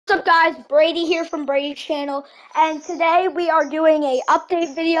What's up guys, Brady here from Brady's channel, and today we are doing a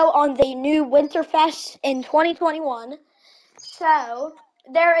update video on the new Winterfest in 2021. So,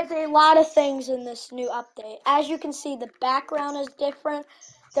 there is a lot of things in this new update. As you can see, the background is different.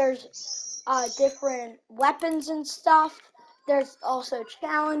 There's different weapons and stuff. There's also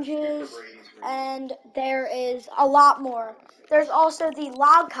challenges, and there is a lot more. There's also the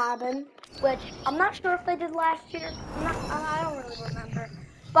log cabin, which I'm not sure if they did last year. I don't really remember.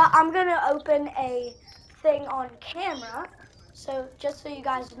 But I'm going to open a thing on camera, so just so you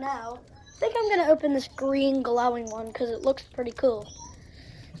guys know. I think I'm going to open this green glowing one because it looks pretty cool.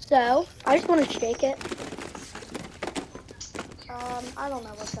 So, I just want to shake it. I don't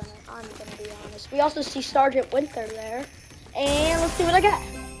know what's in it, I'm going to be honest. We also see Sergeant Winter there. And let's see what I got.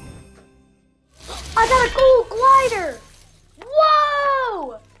 I got a gold glider!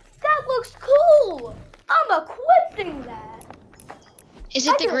 Whoa! That looks cool! I'm equipping that. Is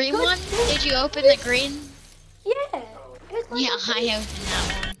it the green one? Did you open the green? Yeah. Yeah, I opened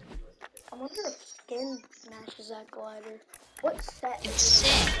that one. I wonder if skin matches that glider. What set? It's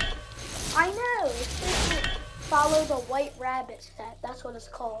sick. I know. It's supposed to follow the White Rabbit set. That's what it's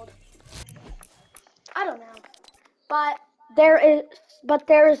called. I don't know. But there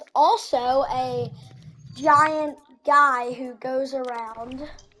is also a giant guy who goes around,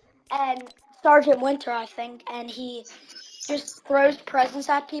 and Sergeant Winter, I think, and he just throws presents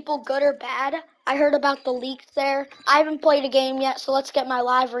at people, good or bad. I heard about the leaks there. I haven't played a game yet, so let's get my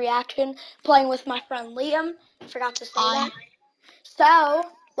live reaction playing with my friend Liam. Forgot to say that. So,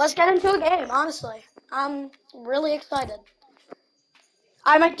 let's get into a game, honestly. I'm really excited.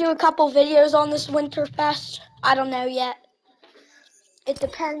 I might do a couple videos on this Winterfest. I don't know yet. It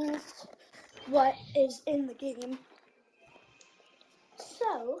depends what is in the game.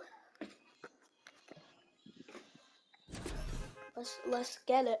 So, let's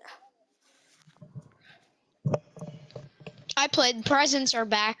get it. I played. Presents are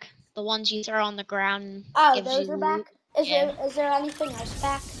back. The ones you throw on the ground. Oh, those are back? Is there anything else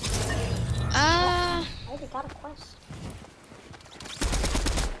back? I already got a quest.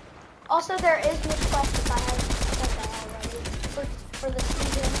 Also, there is new quests if I haven't said that already for the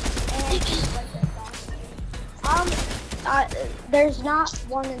season and there's not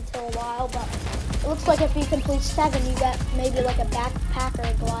one until a while, but it looks like if you complete 7, you get maybe like a backpack or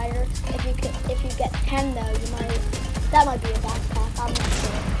a glider. If you get 10 though, that might be a backpack. I'm not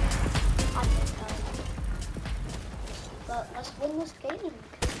sure. I think so. But let's win this game.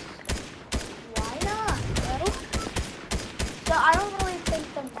 Why not, bro? So I don't really think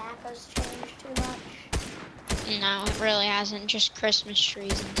the map has changed too much. No, it really hasn't. Just Christmas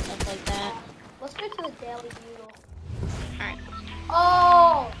trees and stuff like that. Let's go to the Daily Bugle. Alright.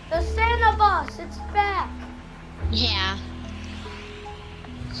 Oh, the Santa bus, it's back. Yeah.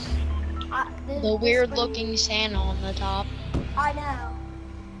 The weird looking Santa on the top. I know.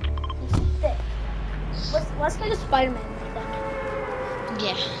 He's thick. Let's make a Spider-Man then.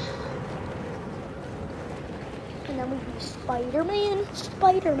 Yeah. And then we be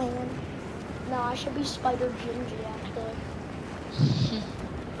Spider-Man. No, I should be Spider-Gingy, actually.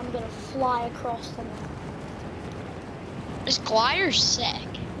 I'm gonna fly across the map. This glider's sick.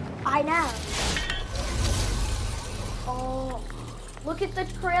 I know. Oh, look at the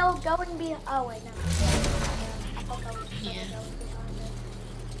trail going behind. Oh, wait, no. I thought that was the trail going behind it.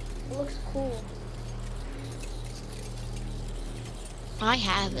 It looks cool. I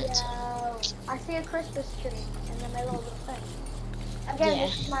have it. Yo, I see a Christmas tree in the middle of the thing. Again,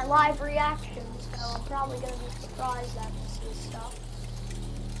 this is my live reaction, so I'm probably going to be surprised at this stuff.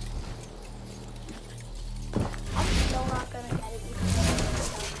 I'm still not going to get it even though it's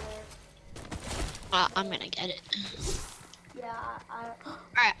down there. I'm gonna get it. Yeah,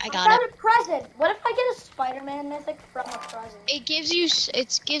 Alright, I got found a present. What if I get a Spider-Man mythic from a present? It gives you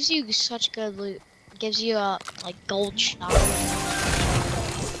such good loot. It gives you a like gold shot.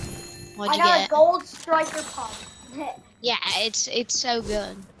 What'd you I got get? a gold striker pump. Yeah, it's so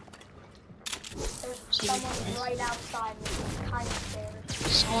good. There's someone right outside me. I'm kind of scared.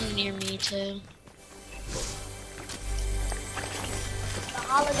 Someone near me too. The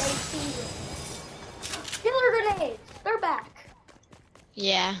holiday season. Killer grenades! They're back.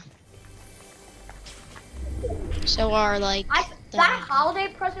 Yeah. So are like that holiday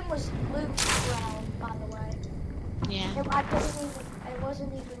present was blue brown, by the way. Yeah. It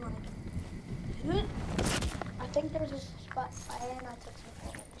wasn't even like. I think there's a spot, and I took some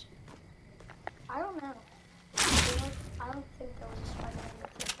photos. I don't know. I don't think there was a Spider-Man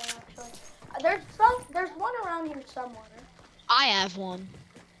there actually. There's one around here somewhere. I have one.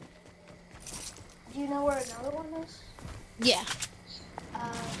 Do you know where another one is? Yeah.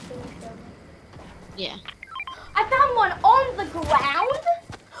 Yeah. I found one on the ground.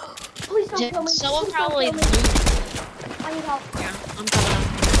 Please don't kill me. Someone Please don't probably kill me. looted. I need help. Yeah, I'm coming up.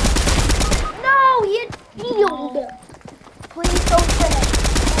 No, he had healed. No. Please don't finish.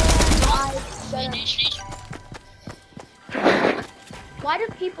 And I'm Finish. gonna. Why do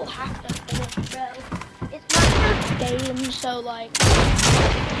people have to finish, bro? It's my first game, so like,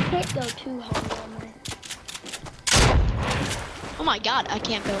 can't go too hard on me. Oh my god, I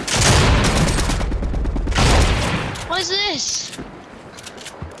can't build. What is this?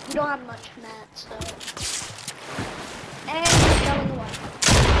 You don't have much mats, so. And he's going away.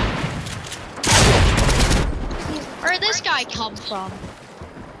 Where did this guy come from?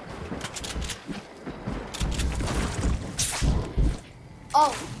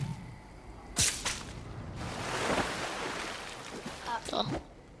 Oh. Oh.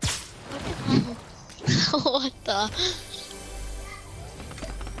 What the?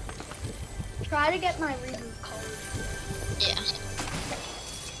 Try to get my reboot code. Yeah.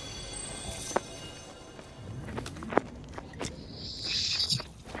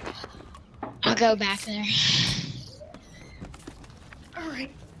 I'll go back there.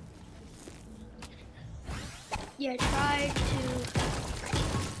 Alright. Yeah, try to...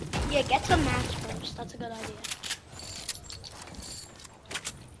 Yeah, get some mats first. That's a good idea.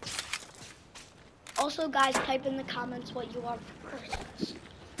 Also, guys, type in the comments what you want for Christmas.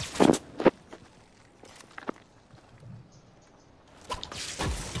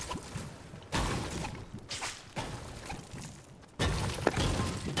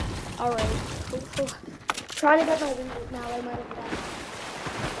 Alright. Cool. Try to get my reboot now. I might have died.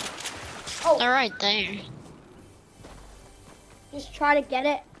 Oh, They're right there. just try to get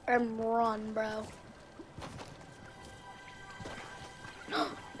it and run, bro.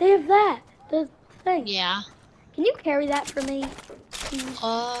 They have that. The thing. Yeah. Can you carry that for me, please?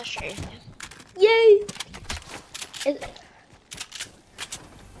 Sure. Yay!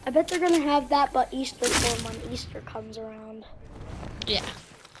 I bet they're gonna have that, but Easter form when Easter comes around. Yeah.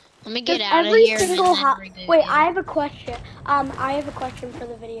 Let me get Does out of every here. and single then ho- reboot Wait, you. I have a question. I have a question for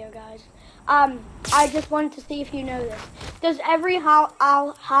the video, guys. I just wanted to see if you know this. Does every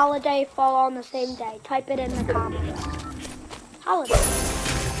holiday fall on the same day? Type it in the comments. Holiday.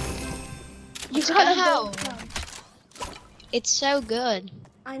 You Let's gotta go. vote. It's so good.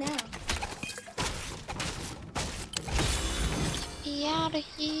 I know. Get out of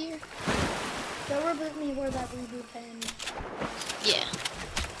here. Go reboot me where that reboot pen. Yeah.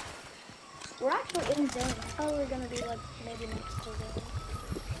 We're actually in zone. That's how we're gonna be like maybe next to zone.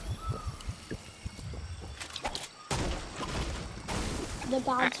 The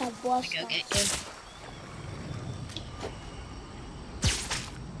gods have blessed Go us. get you.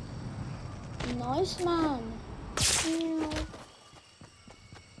 Nice man. Meow.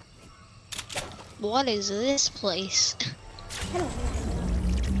 What is this place? I don't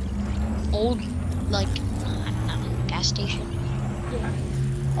know. Old, like, I don't know, gas station. Yeah.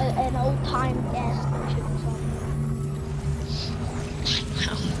 An old time gas station or something.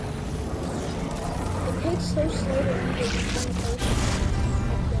 Wow. It takes so slow to read it in one person.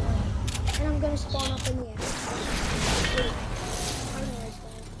 And I'm gonna spawn up in the air. I don't like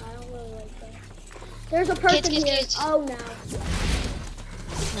that. I don't really like that. There's a person here. Kids. Oh no.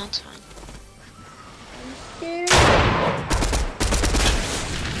 That's fine. I'm scared.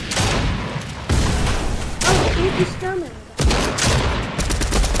 Oh, here's the snowman.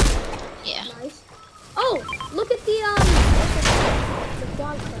 Yeah. Nice. Oh, look at the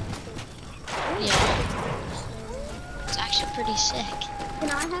fog crash. Yeah. It's actually pretty sick. Can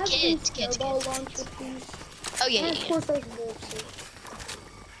I have Kids. snowball launcher, please? Oh, yeah, And yeah, of yeah. course there's wolves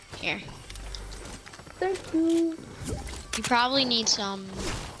here. Here. Thank you. You probably need some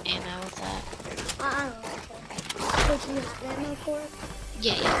ammo with that. I don't know. Wait, do you have ammo for it?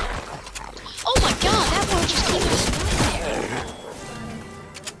 Yeah, yeah. Oh my god, that one just came out of there.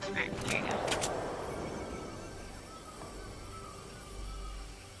 Alright, there you go.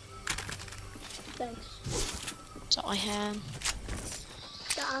 Thanks. That's all I had.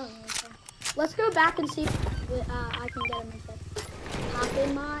 Yeah, I don't know. Okay. Let's go back and see if I can get him infected. Hop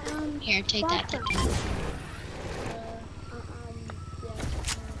in my Here, take that. backpack. Yeah.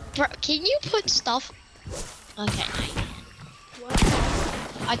 Bro, can you put stuff? Okay, now you can.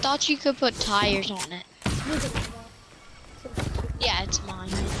 What? I thought you could put tires on it. You can have that. Yeah, it's mine.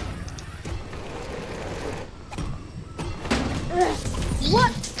 Ugh.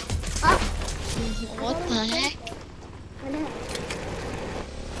 What? What the heck? I know.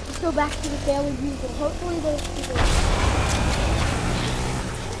 Let's go back to the daily bugle. Hopefully those people.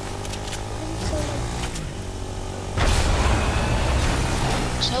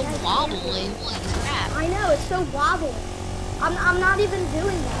 so wobbly. Holy crap. I know, it's so wobbly. I'm not even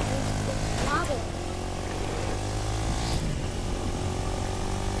doing that. It's wobbly.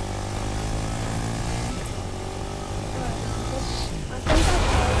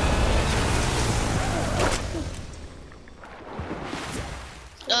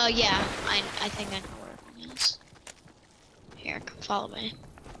 Yeah, I think I know where it is. Here, come follow me.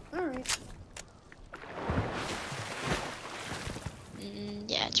 Alright.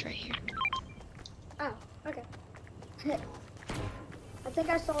 Yeah, it's right here. Oh, okay. I think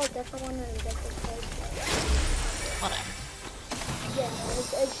I saw a different one in a different place. Whatever. Yeah,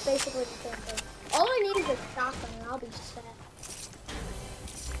 it's basically the same thing. All I need is a shotgun and I'll be set.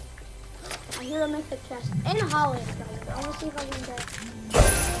 I hear a mythic chest in Holland. I want to see if I can get.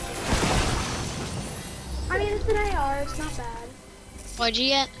 I mean, it's an AR. It's not bad. What'd you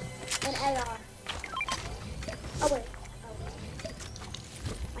get? An AR. Oh wait.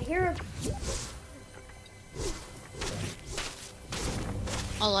 I hear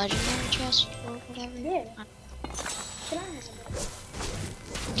A legendary chest or whatever? Yeah. Can I have it?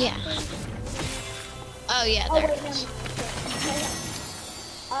 Yeah. Oh, yeah, Oh there wait, it no, is. you can have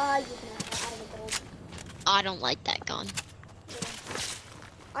it. I have a gold. I don't like that gun. Yeah.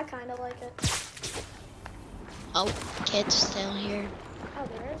 I kind of like it. Oh, kid's still here. Oh,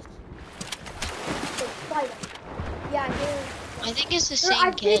 there is. It's fighting. Yeah, I hear. I think it's the I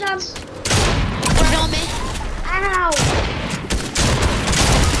same see them. kids. Put on me. Ow!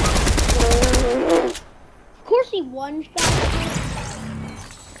 Of course he one-shot.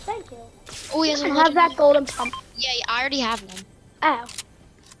 Thank you. Oh, he has a I have legendary. that golden pump. Yeah, I already have one. Ow.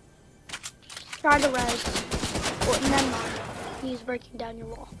 Try to res. Oh, never mind. He's breaking down your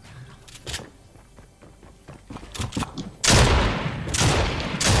wall.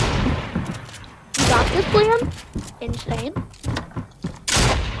 You got this, Liam? Insane.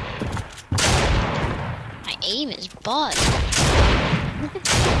 My aim is butt.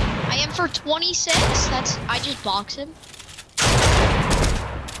 I am for 26. I just box him.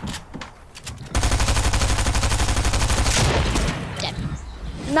 Dead.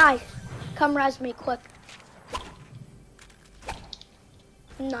 Nice. Come res me quick.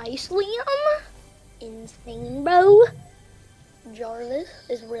 Nice, Liam. Insane, bro. Jarvis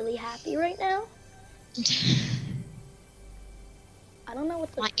is really happy right now. I don't know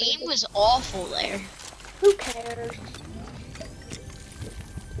what the. My aim was awful there. Who cares?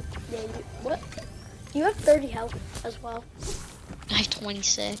 Yeah, what? You have 30 health as well. I have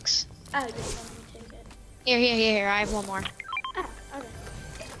 26. Oh, you want me to take it? Here. I have one more. Ah, okay.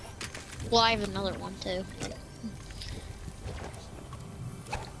 Well, I have another one too.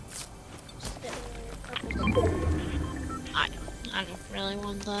 I don't really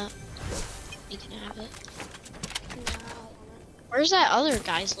want that. You can have it. No. Where's that other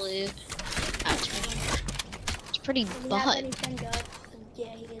guy's loot? Oh, it's right here. It's pretty Did he have butt. anything good?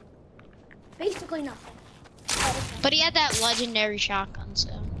 Yeah, he did. Basically nothing. Oh, okay. But he had that legendary shotgun, so.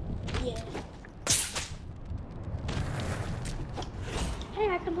 Yeah. Hey,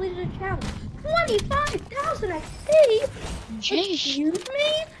 I completed a challenge. 25,000 XP? Jeez. Excuse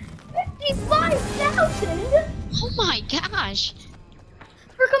me? 55,000? Oh my gosh.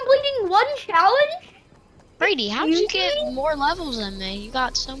 For completing one challenge? Brady, how did you Excuse get me? more levels than me? You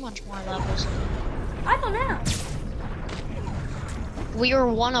got so much more levels than me. I don't know. We were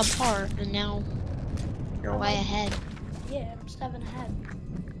one apart, and now you're way ahead. Yeah, I'm 7 ahead.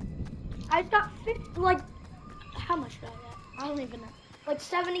 I got 50, like, how much did I get? I don't even know. Like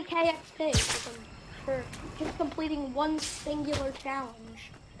 70k XP for just completing one singular challenge.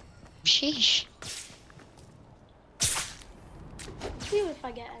 Sheesh. Let's see if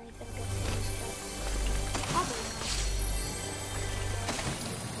I get anything good from this stuff. Probably not.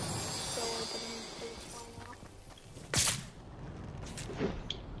 Still opening, please find out.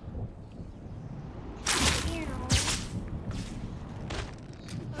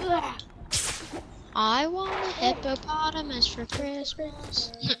 Ugh. I want a hippopotamus for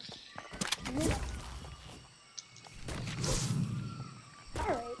Christmas.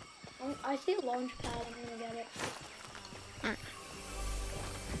 Alright. I see a launch pad, I'm gonna get it. Alright.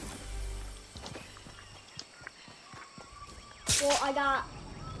 Well,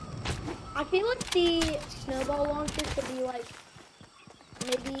 I feel like the snowball launcher should be like,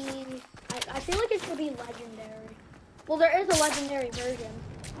 maybe, I feel like it should be legendary. Well, there is a legendary version,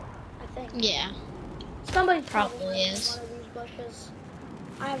 I think. Yeah. Somebody Probably in is. one of these bushes.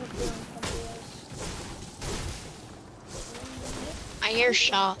 I have a feeling somebody is. I hear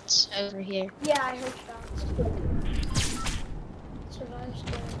shots over here. Yeah, I heard shots. Survive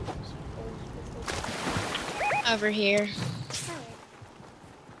storm. Over here. Alright.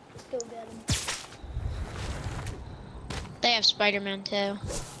 go get him. They have Spider-Man too. I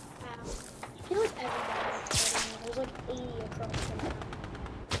feel like everybody has Spider-Man. There's like 80 across the map.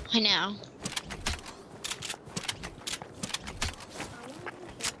 I know.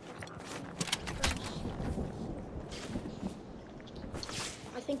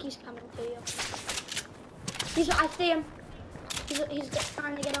 I think he's coming to you. I see him. He's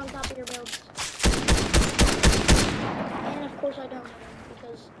trying to get on top of your builds. And of course I don't hit him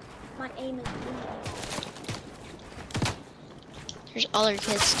because my aim is weak. There's other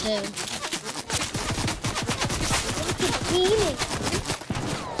kids too. Look at teaming.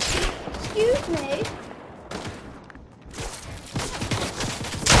 Excuse me.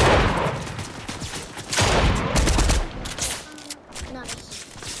 Nice.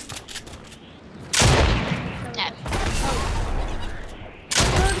 That.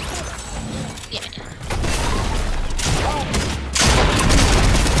 Yeah.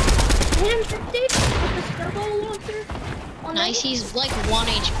 Hit him 50 with the snowball launcher. Nice, he's like 1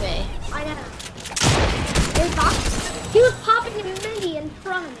 HP. I know. He was popping a mini in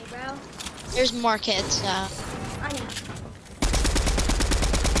front of me, bro. There's more kids. I know.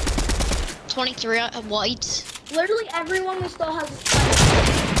 23 whites. Literally everyone still has a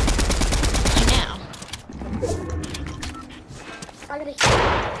I know. I gotta hit.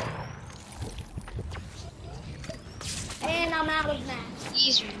 And I'm out of mats.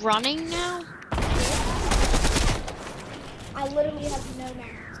 He's running now? I literally have no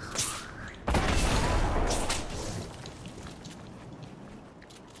mats.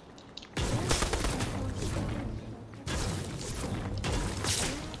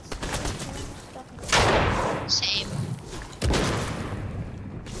 Same.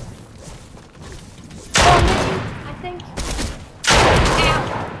 I think. Ow.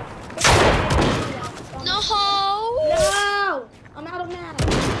 No! No! I'm out of mats.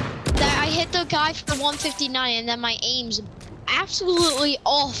 I hit the guy for 159 and then my aim's absolutely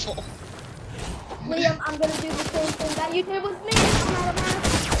awful. Liam, I'm gonna do the same thing that you did with me. I'm out of mats.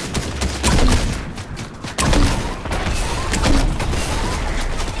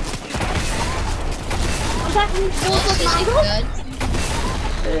 I'm back in This isn't good.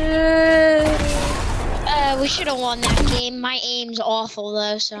 We should have won that game. My aim's awful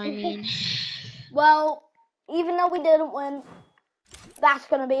though, so I mean. Well, even though we didn't win, that's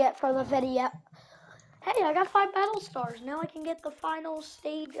gonna be it for the video. Hey, I got 5 battle stars. Now I can get the final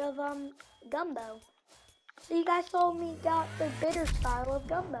stage of Gumbo. So you guys saw me got the bitter style of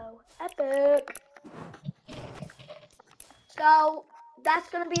Gumbo. Epic. So that's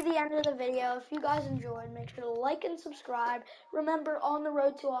gonna be the end of the video. If you guys enjoyed, make sure to like and subscribe. Remember, on the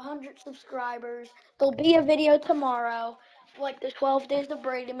road to 100 subscribers, there'll be a video tomorrow, like the 12 days of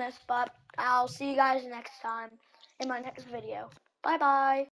Brady Miss. But I'll see you guys next time in my next video. Bye bye.